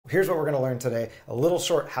Here's what we're going to learn today. A little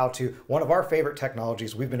short how-to, one of our favorite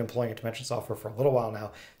technologies we've been employing in Dimension software for a little while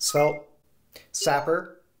now. Svelte,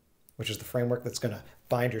 Sapper, which is the framework that's going to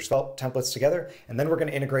bind your Svelte templates together. And then we're going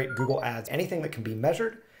to integrate Google Ads. Anything that can be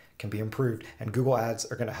measured can be improved. And Google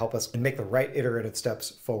Ads are going to help us and make the right iterative steps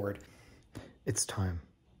forward. It's time.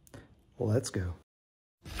 Let's go.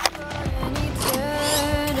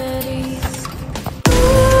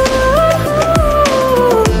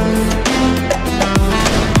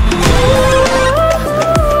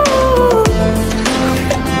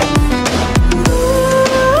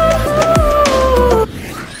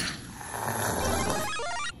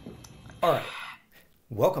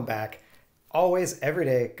 Welcome back. Always, every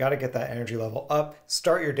day, got to get that energy level up.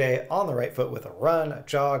 Start your day on the right foot with a run, a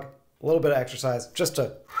jog, a little bit of exercise, just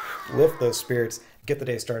to lift those spirits, get the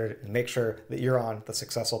day started, and make sure that you're on the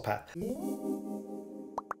successful path.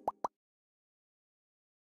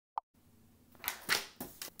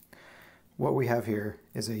 What we have here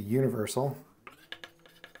is a universal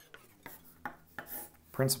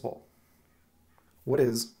principle. What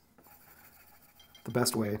is the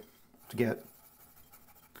best way to get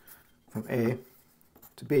from A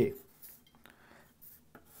to B,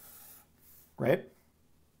 right?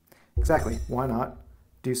 Exactly. Why not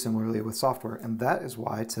do similarly with software? And that is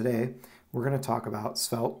why today we're going to talk about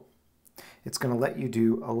Svelte. It's going to let you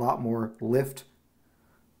do a lot more lift,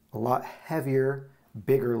 a lot heavier,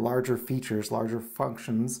 bigger, larger features, larger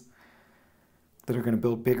functions that are going to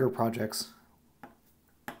build bigger projects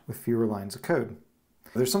with fewer lines of code.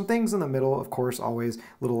 There's some things in the middle, of course, always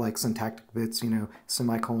little like syntactic bits,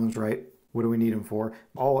 semicolons, right? What do we need them for?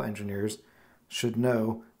 All engineers should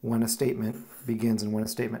know when a statement begins and when a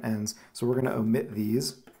statement ends. So we're going to omit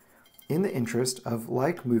these in the interest of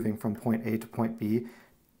moving from point A to point B,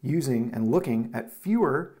 using and looking at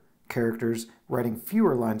fewer characters, writing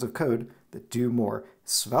fewer lines of code that do more.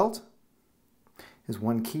 Svelte is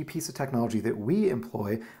one key piece of technology that we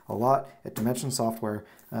employ a lot at Dimension Software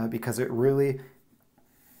because it really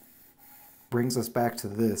brings us back to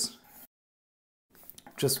this.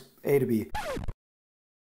 Just A to B.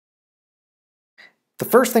 The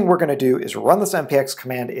first thing we're going to do is run this npx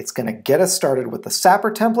command. It's going to get us started with the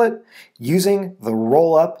Sapper template using the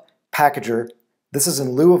Rollup packager. This is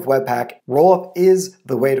in lieu of Webpack. Rollup is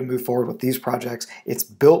the way to move forward with these projects. It's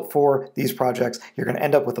built for these projects. You're going to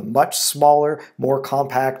end up with a much smaller, more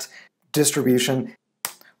compact distribution.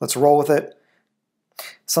 Let's roll with it.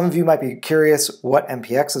 Some of you might be curious what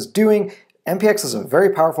npx is doing. npx is a very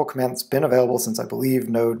powerful command that's been available since, I believe,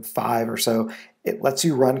 Node 5 or so. It lets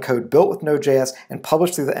you run code built with Node.js and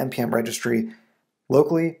publish through the npm registry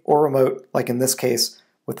locally or remote, like in this case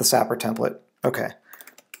with the Sapper template. Okay.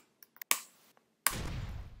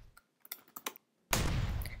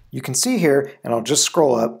 You can see here, and I'll just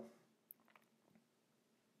scroll up,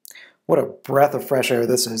 what a breath of fresh air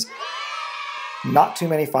this is. Not too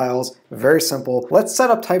many files, very simple. Let's set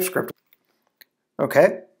up TypeScript.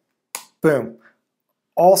 Okay. Boom.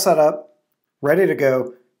 All set up, ready to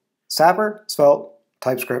go. Sapper, Svelte,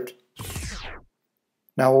 TypeScript.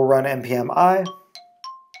 Now we'll run npm I.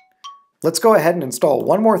 Let's go ahead and install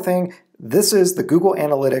one more thing. This is the Google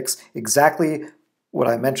Analytics, exactly what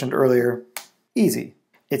I mentioned earlier. Easy.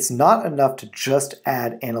 It's not enough to just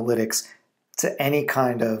add analytics to any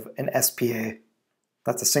kind of an SPA.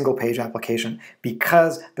 That's a single page application,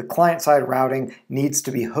 because the client-side routing needs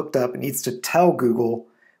to be hooked up. It needs to tell Google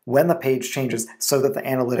when the page changes so that the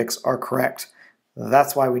analytics are correct.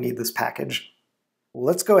 That's why we need this package.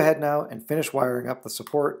 Let's go ahead now and finish wiring up the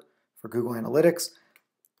support for Google Analytics.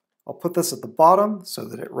 I'll put this at the bottom so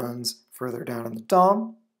that it runs further down in the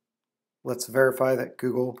DOM. Let's verify that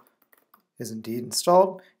Google is indeed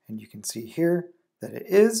installed, and you can see here that it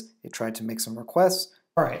is. It tried to make some requests.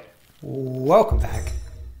 All right, welcome back.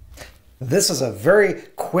 This is a very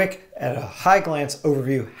quick, at a high glance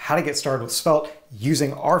overview, how to get started with Svelte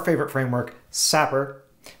using our favorite framework, Sapper,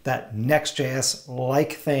 that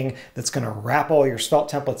Next.js-like thing that's going to wrap all your Svelte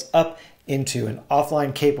templates up into an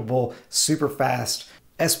offline capable, super fast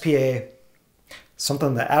SPA,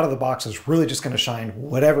 something that out of the box is really just going to shine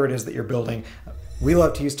whatever it is that you're building. We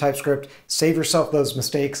love to use TypeScript. Save yourself those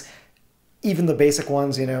mistakes. Even the basic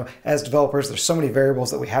ones, as developers, there's so many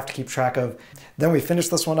variables that we have to keep track of. Then we finish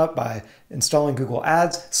this one up by installing Google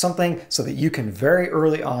Ads, something so that you can very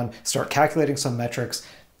early on start calculating some metrics.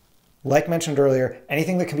 Like mentioned earlier,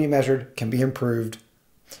 anything that can be measured can be improved.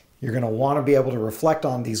 You're going to want to be able to reflect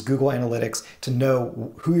on these Google Analytics to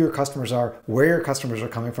know who your customers are, where your customers are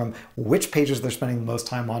coming from, which pages they're spending the most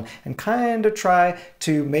time on, and kind of try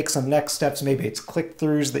to make some next steps. Maybe it's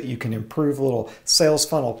click-throughs that you can improve, little sales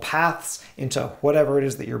funnel paths into whatever it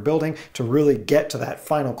is that you're building to really get to that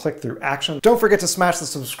final click-through action. Don't forget to smash the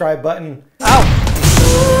subscribe button. Ow!